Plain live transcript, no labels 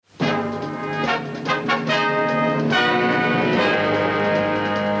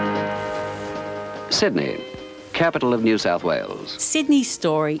Sydney, capital of New South Wales. Sydney's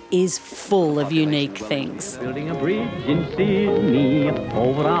story is full of unique things. Building a bridge in Sydney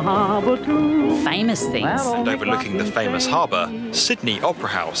over a harbour too. Famous things. And overlooking the famous harbour, Sydney Opera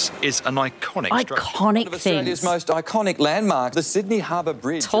House is an iconic structure. Iconic One of Australia's things. most iconic landmarks, the Sydney Harbour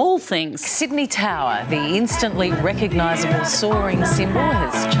Bridge. Tall things. Sydney Tower, the instantly recognisable soaring symbol,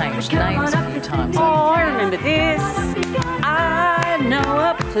 has changed names a few times. Oh, I remember this. I know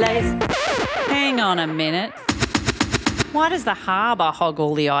a place. Hang on a minute. Why does the harbour hog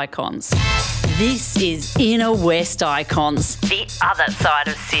all the icons? This is Inner West Icons, the other side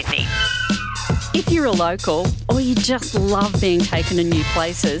of Sydney. If you're a local or you just love being taken to new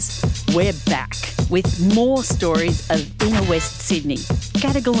places, we're back with more stories of Inner West Sydney,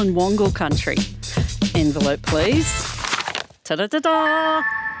 Gadigal and Wangal Country. Envelope, please. Ta-da-da-da!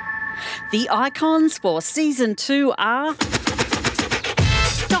 The icons for Season 2 are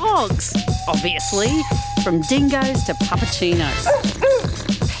dogs, obviously, from dingoes to puppuccinos.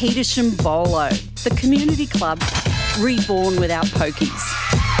 Petersham Bowling Club, the community club reborn with our pokies.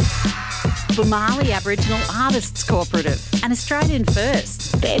 Boomalli Aboriginal Artists Cooperative, an Australian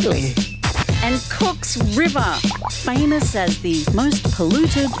first. Deadly. And Cook's River, famous as the most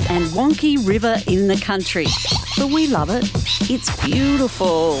polluted and wonky river in the country. But we love it. It's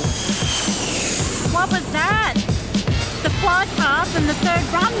beautiful. What was that? The flight path and the third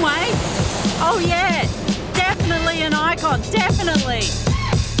runway? Oh yeah, definitely an icon, definitely.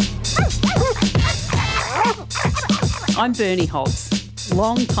 I'm Bernie Hobbs,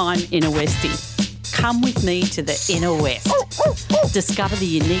 long-time Inner Westie. Come with me to the Inner West. Discover the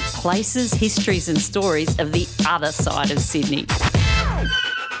unique places, histories and stories of the other side of Sydney.